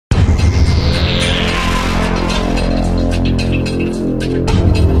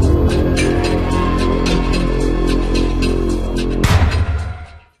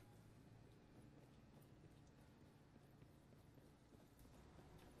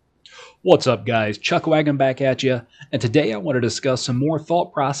What's up guys, Chuckwagon back at you, and today I want to discuss some more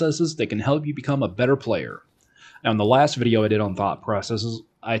thought processes that can help you become a better player. Now in the last video I did on thought processes,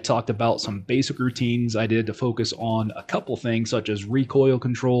 I talked about some basic routines I did to focus on a couple things such as recoil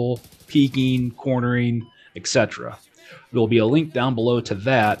control, peeking, cornering, etc. There will be a link down below to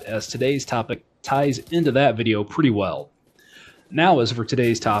that as today's topic ties into that video pretty well. Now, as for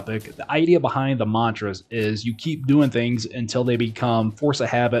today's topic, the idea behind the mantras is you keep doing things until they become force of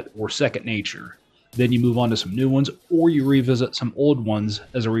habit or second nature. Then you move on to some new ones, or you revisit some old ones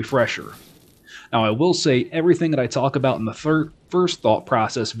as a refresher. Now, I will say everything that I talk about in the first thought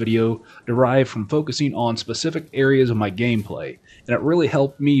process video derived from focusing on specific areas of my gameplay, and it really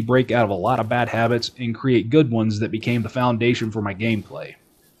helped me break out of a lot of bad habits and create good ones that became the foundation for my gameplay.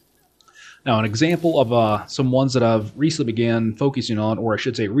 Now, an example of some ones that I've recently began focusing on, or I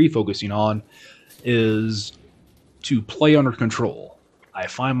should say refocusing on, is to play under control. I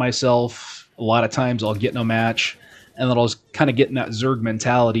find myself, a lot of times I'll get in a match, and then I'll just kind of get in that Zerg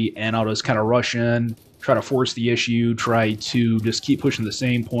mentality, and I'll just kind of rush in, try to force the issue, try to just keep pushing the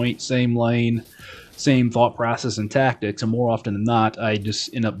same point, same lane, same thought process and tactics, and more often than not, I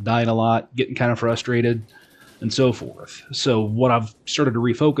just end up dying a lot, getting kind of frustrated, and so forth. So what I've started to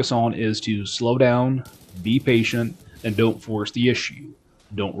refocus on is to slow down, be patient, and don't force the issue.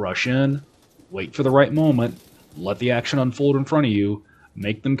 Don't rush in, wait for the right moment, let the action unfold in front of you,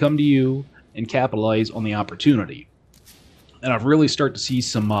 make them come to you, and capitalize on the opportunity. And I've really started to see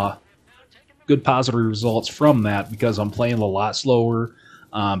some good positive results from that because I'm playing a lot slower,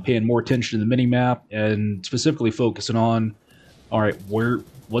 paying more attention to the minimap, and specifically focusing on, all right,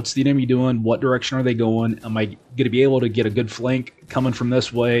 what's the enemy doing? What direction are they going? Am I going to be able to get a good flank coming from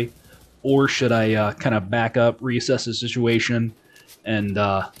this way? Or should I kind of back up, reassess the situation, and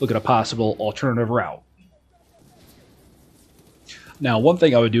look at a possible alternative route? Now, one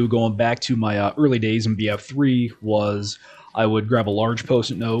thing I would do going back to my early days in BF3 was I would grab a large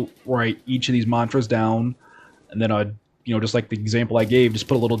post-it note, write each of these mantras down, and then I'd, just like the example I gave, just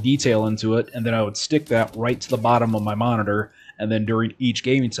put a little detail into it, and then I would stick that right to the bottom of my monitor. And then during each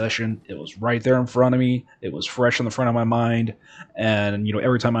gaming session, it was right there in front of me. It was fresh in the front of my mind. And,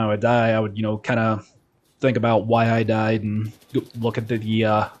 every time I would die, I would, kind of think about why I died and look at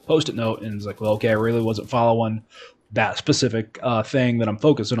the post-it note. And it's like, well, okay, I really wasn't following that specific thing that I'm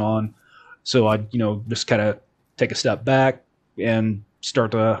focusing on. So I'd, just kind of take a step back and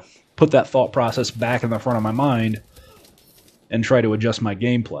start to put that thought process back in the front of my mind and try to adjust my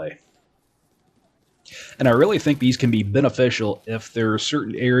gameplay. And I really think these can be beneficial if there are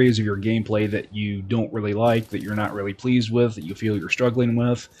certain areas of your gameplay that you don't really like, that you're not really pleased with, that you feel you're struggling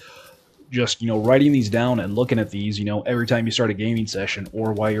with. Just, writing these down and looking at these, every time you start a gaming session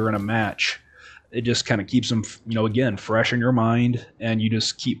or while you're in a match, it just kind of keeps them, again, fresh in your mind, and you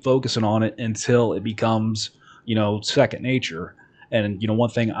just keep focusing on it until it becomes, second nature. And, one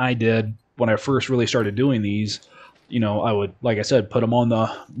thing I did when I first really started doing these, I would, like I said, put them on the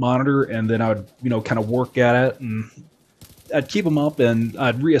monitor, and then I would, kind of work at it, and I'd keep them up, and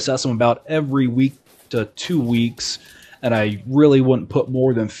I'd reassess them about every week to 2 weeks, and I really wouldn't put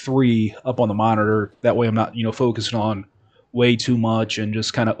more than 3 up on the monitor. That way I'm not, focusing on way too much and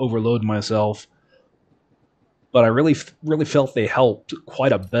just kind of overload myself. But I really felt they helped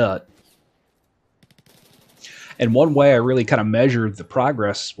quite a bit. And one way I really kind of measured the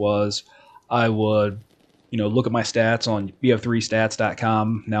progress was I would look at my stats on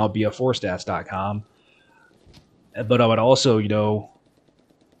bf3stats.com, now bf4stats.com. But I would also,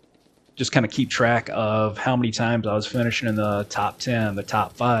 just kind of keep track of how many times I was finishing in the top 10, the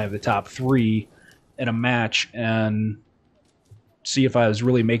top 5, the top 3 in a match, and see if I was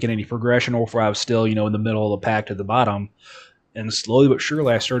really making any progression or if I was still, in the middle of the pack to the bottom. And slowly but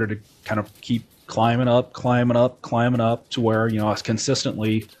surely I started to kind of keep climbing up to where, I was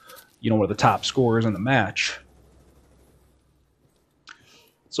consistently one of the top scorers in the match.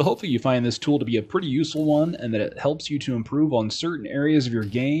 So hopefully you find this tool to be a pretty useful one, and that it helps you to improve on certain areas of your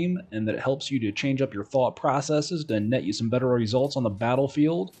game, and that it helps you to change up your thought processes to net you some better results on the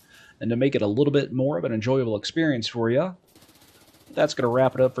battlefield, and to make it a little bit more of an enjoyable experience for you. That's going to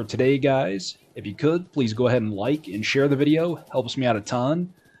wrap it up for today, guys. If you could, please go ahead and like and share the video. Helps me out a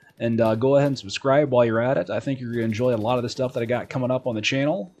ton. And go ahead and subscribe while you're at it. I think you're going to enjoy a lot of the stuff that I got coming up on the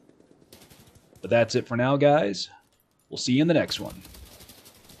channel. But that's it for now, guys. We'll see you in the next one.